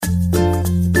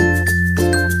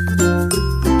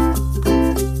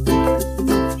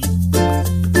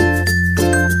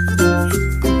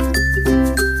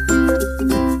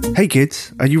Hey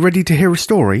kids, are you ready to hear a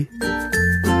story?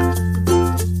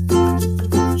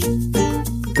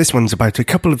 This one's about a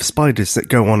couple of spiders that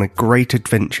go on a great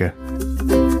adventure.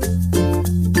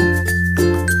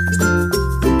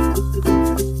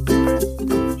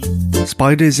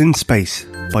 Spiders in Space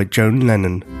by Joan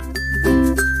Lennon.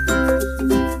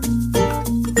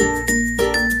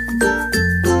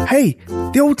 Hey,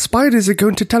 the old spiders are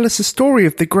going to tell us a story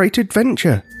of the great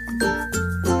adventure.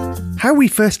 How we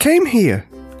first came here.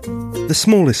 The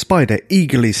smallest spider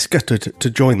eagerly scuttered to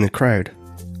join the crowd.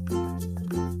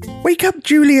 Wake up,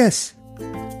 Julius!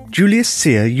 Julius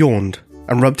Sear yawned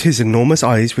and rubbed his enormous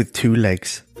eyes with 2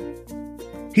 legs.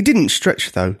 He didn't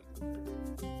stretch, though.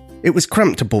 It was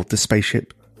cramped aboard the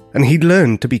spaceship, and he'd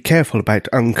learned to be careful about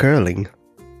uncurling.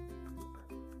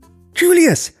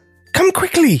 Julius, come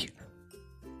quickly!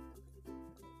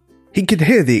 He could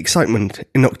hear the excitement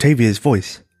in Octavia's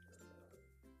voice.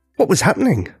 What was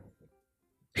happening?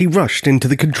 He rushed into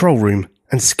the control room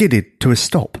and skidded to a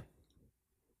stop.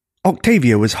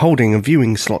 Octavia was holding a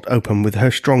viewing slot open with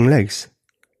her strong legs.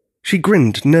 She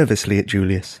grinned nervously at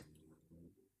Julius.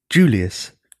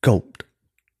 Julius gulped.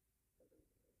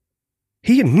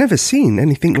 He had never seen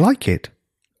anything like it.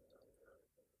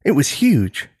 It was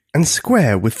huge and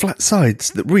square with flat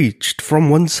sides that reached from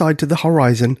one side to the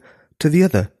horizon to the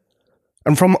other,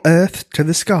 and from Earth to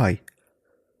the sky.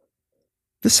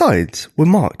 The sides were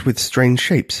marked with strange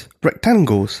shapes,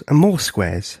 rectangles and more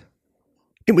squares.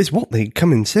 It was what they'd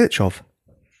come in search of.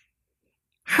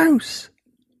 House,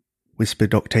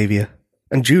 whispered Octavia,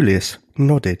 and Julius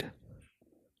nodded.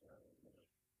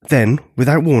 Then,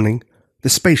 without warning, the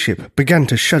spaceship began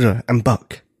to shudder and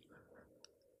buck.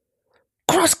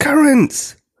 Cross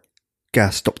currents!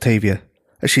 Gasped Octavia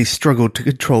as she struggled to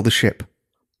control the ship.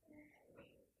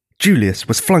 Julius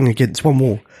was flung against one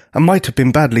wall and might have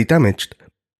been badly damaged,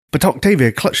 but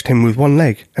Octavia clutched him with one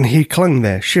leg and he clung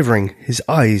there, shivering, his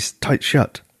eyes tight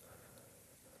shut.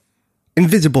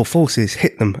 Invisible forces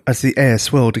hit them as the air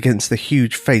swirled against the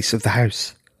huge face of the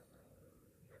house.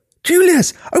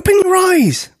 Julius, open your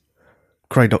eyes!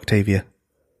 Cried Octavia.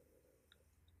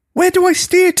 Where do I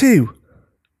steer to?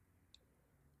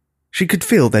 She could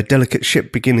feel their delicate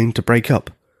ship beginning to break up.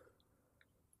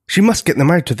 She must get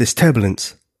them out of this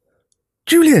turbulence.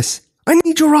 Julius, I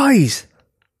need your eyes!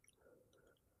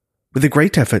 With a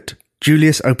great effort,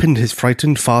 Julius opened his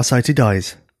frightened, far-sighted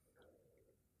eyes.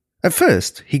 At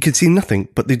first, he could see nothing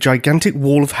but the gigantic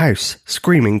wall of house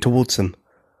screaming towards them.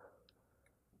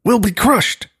 We'll be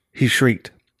crushed! He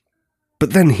shrieked.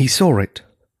 But then he saw it.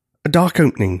 A dark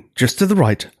opening, just to the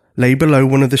right, lay below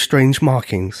one of the strange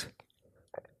markings.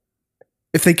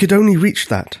 If they could only reach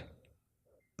that.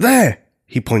 There!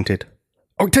 He pointed.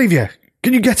 Octavia,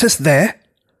 can you get us there?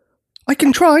 I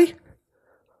can try.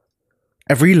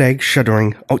 Every leg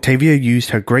shuddering, Octavia used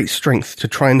her great strength to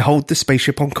try and hold the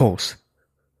spaceship on course.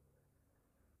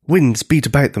 Winds beat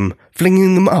about them,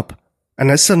 flinging them up, and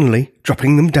as suddenly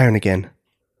dropping them down again.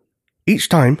 Each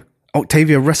time,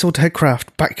 Octavia wrestled her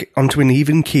craft back onto an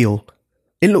even keel.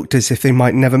 It looked as if they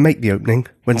might never make the opening,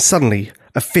 when suddenly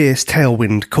a fierce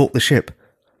tailwind caught the ship.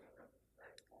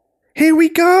 Here we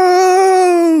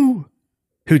go!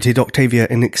 Hooted Octavia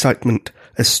in excitement,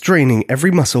 as straining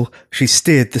every muscle, she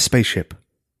steered the spaceship.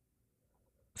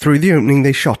 Through the opening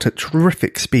they shot at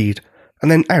terrific speed,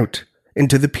 and then out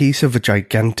into the peace of a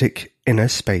gigantic inner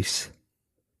space.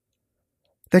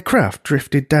 Their craft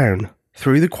drifted down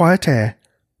through the quiet air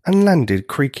and landed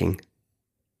creaking.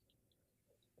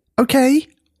 Okay?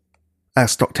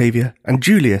 Asked Octavia, and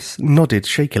Julius nodded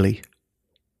shakily.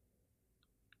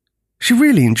 She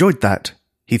really enjoyed that,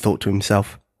 he thought to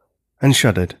himself, and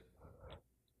shuddered.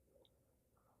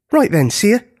 Right then,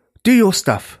 Sear, do your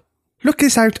stuff. Look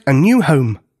us out a new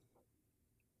home.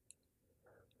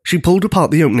 She pulled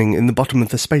apart the opening in the bottom of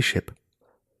the spaceship.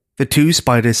 The 2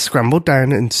 spiders scrambled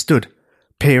down and stood,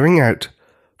 peering out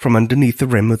from underneath the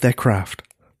rim of their craft.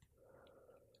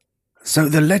 So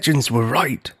the legends were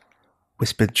right,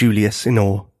 whispered Julius in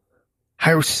awe.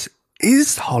 House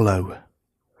is hollow.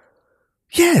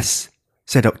 Yes,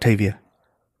 said Octavia.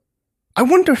 I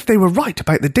wonder if they were right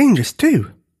about the dangers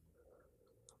too.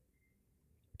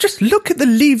 Just look at the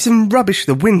leaves and rubbish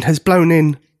the wind has blown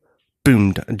in,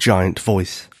 boomed a giant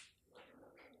voice.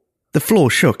 The floor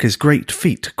shook as great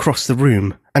feet crossed the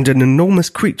room, and an enormous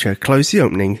creature closed the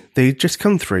opening they had just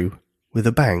come through with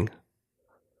a bang.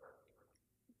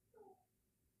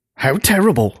 How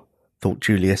terrible, thought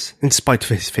Julius, in spite of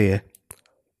his fear.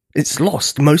 It's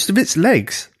lost most of its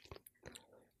legs.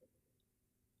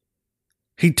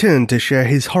 He turned to share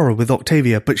his horror with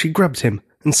Octavia, but she grabbed him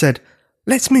and said,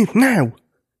 Let's move now.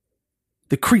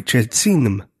 The creature had seen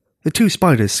them, The two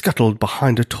spiders scuttled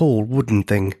behind a tall wooden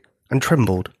thing and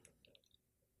trembled.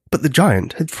 But the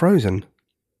giant had frozen.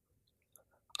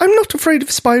 "I'm not afraid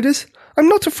of spiders! I'm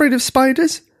not afraid of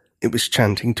spiders!" it was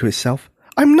chanting to itself.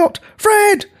 "I'm not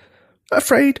afraid!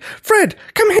 Fred,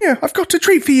 come here! I've got a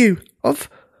treat for you!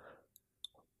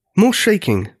 More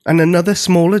shaking, and another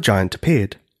smaller giant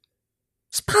appeared.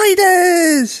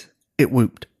 "Spiders!" it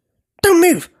whooped. "Don't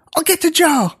move! I'll get a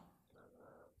jar!"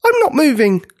 "I'm not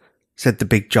moving," said the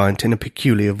big giant in a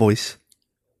peculiar voice.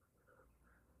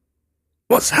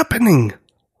 "What's happening?"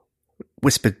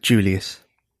 whispered Julius.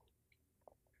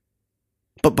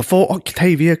 But before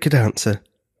Octavia could answer,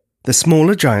 the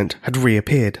smaller giant had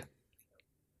reappeared.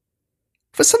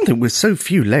 For something with so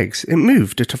few legs, it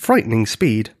moved at a frightening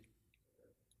speed.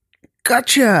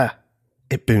 "Gotcha!"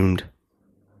 it boomed.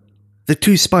 The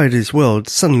two spiders'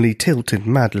 worlds suddenly tilted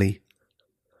madly.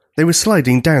 They were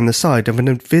sliding down the side of an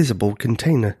invisible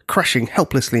container, crashing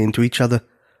helplessly into each other.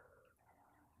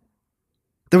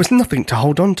 There was nothing to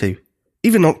hold on to.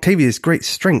 Even Octavia's great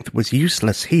strength was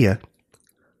useless here.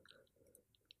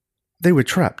 They were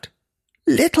trapped.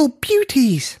 "Little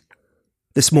beauties!"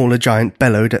 the smaller giant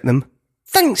bellowed at them.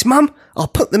 "Thanks, Mum. I'll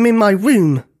put them in my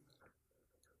room."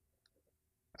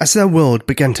 As their world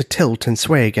began to tilt and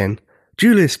sway again,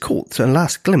 Julius caught a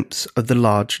last glimpse of the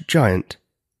large giant.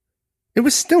 It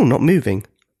was still not moving.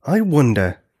 "I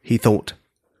wonder," he thought.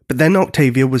 But then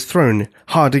Octavia was thrown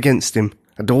hard against him,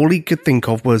 and all he could think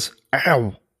of was,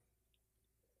 "Ow!"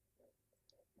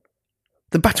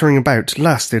 The battering about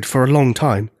lasted for a long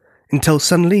time, until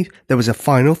suddenly there was a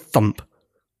final thump,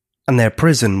 and their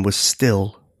prison was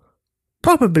still.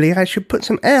 "Probably I should put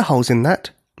some air holes in that,"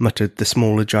 muttered the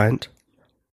smaller giant.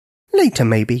 "Later,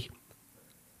 maybe."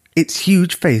 Its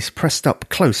huge face pressed up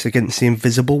close against the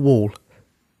invisible wall.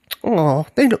 "Oh,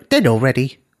 they look dead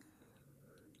already."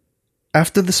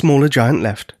 After the smaller giant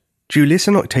left, Julius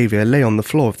and Octavia lay on the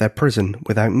floor of their prison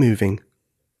without moving.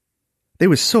 They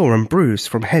were sore and bruised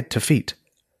from head to feet.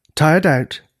 Tired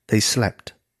out, they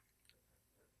slept.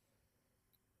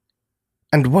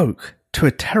 And woke to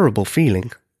a terrible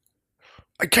feeling.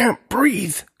 "I can't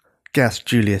breathe," gasped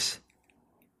Julius.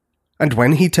 And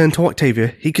when he turned to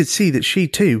Octavia, he could see that she,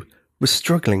 too, was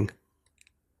struggling.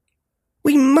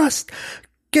 "We must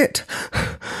get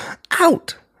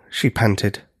out," she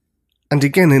panted. And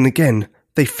again,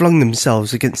 they flung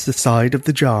themselves against the side of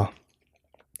the jar.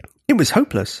 It was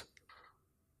hopeless.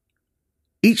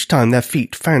 Each time their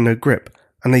feet found no grip,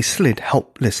 and they slid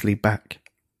helplessly back.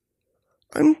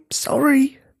 "I'm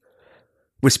sorry,"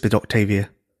 whispered Octavia.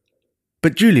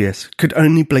 But Julius could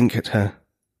only blink at her.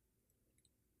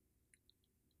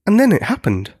 And then it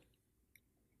happened.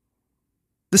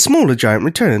 The smaller giant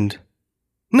returned.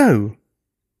 No,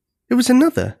 it was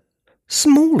another,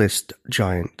 smallest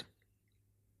giant.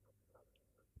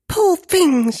 "Poor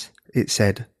things," it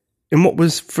said, in what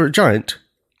was, for a giant,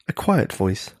 a quiet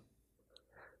voice.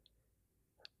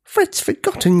 "Fred's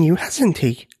forgotten you, hasn't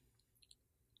he?"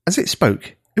 As it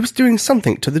spoke, it was doing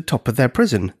something to the top of their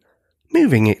prison,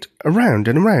 moving it around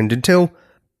and around until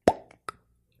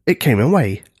it came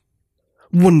away.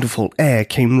 Wonderful air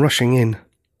came rushing in.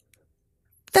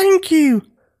 "Thank you,"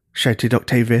 shouted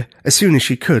Octavia as soon as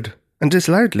she could, and as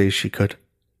loudly as she could.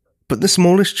 But the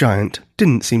smallest giant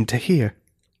didn't seem to hear.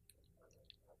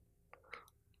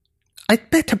 "I'd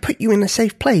better put you in a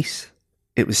safe place,"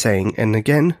 it was saying, and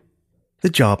again the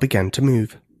jar began to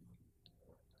move.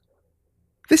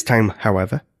 This time,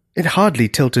 however, it hardly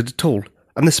tilted at all,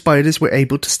 and the spiders were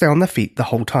able to stay on their feet the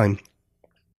whole time.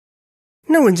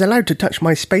 "No one's allowed to touch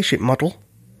my spaceship model,"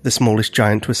 the smallest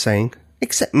giant was saying,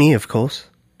 "except me, of course.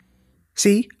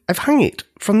 See, I've hung it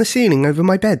from the ceiling over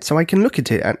my bed so I can look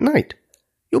at it at night.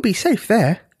 You'll be safe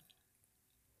there."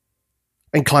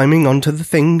 And climbing onto the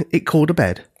thing it called a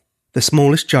bed, the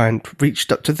smallest giant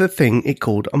reached up to the thing it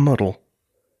called a model,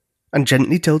 and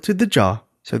gently tilted the jar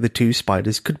so the two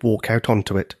spiders could walk out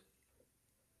onto it.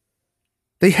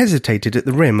 They hesitated at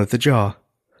the rim of the jar.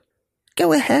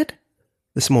 "Go ahead,"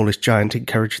 the smallest giant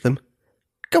encouraged them.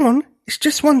 "Go on, it's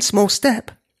just one small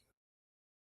step."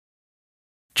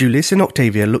 Julius and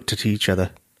Octavia looked at each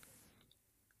other.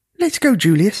 "Let's go,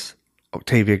 Julius,"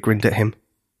 Octavia grinned at him.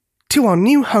 "To our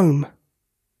new home."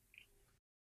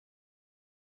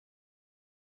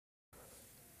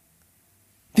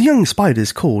 The young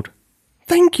spiders called,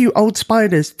 "Thank you, old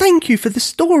spiders, thank you for the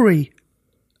story,"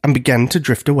 and began to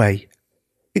drift away.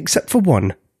 Except for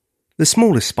one. The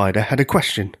smallest spider had a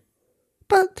question.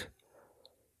 But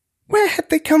where had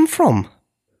they come from?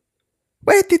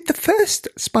 Where did the first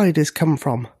spiders come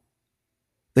from?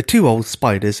 The two old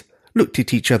spiders looked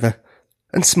at each other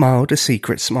and smiled a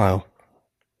secret smile.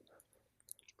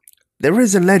 "There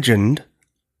is a legend,"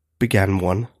 began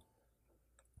one,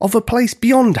 "of a place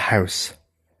beyond house,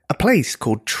 a place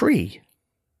called Tree.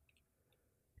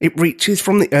 It reaches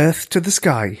from the earth to the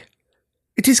sky.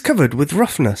 It is covered with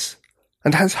roughness,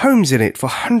 and has homes in it for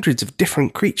hundreds of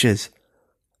different creatures.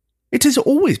 It has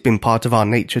always been part of our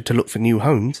nature to look for new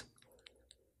homes.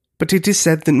 But it is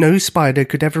said that no spider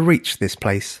could ever reach this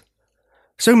place.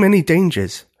 So many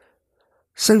dangers.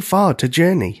 So far to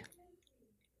journey.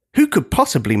 Who could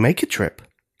possibly make a trip?"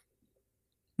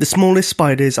 The smallest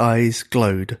spider's eyes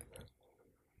glowed.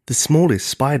 The smallest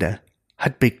spider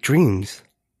had big dreams.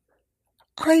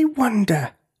 "I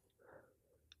wonder,"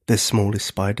 the smallest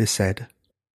spider said.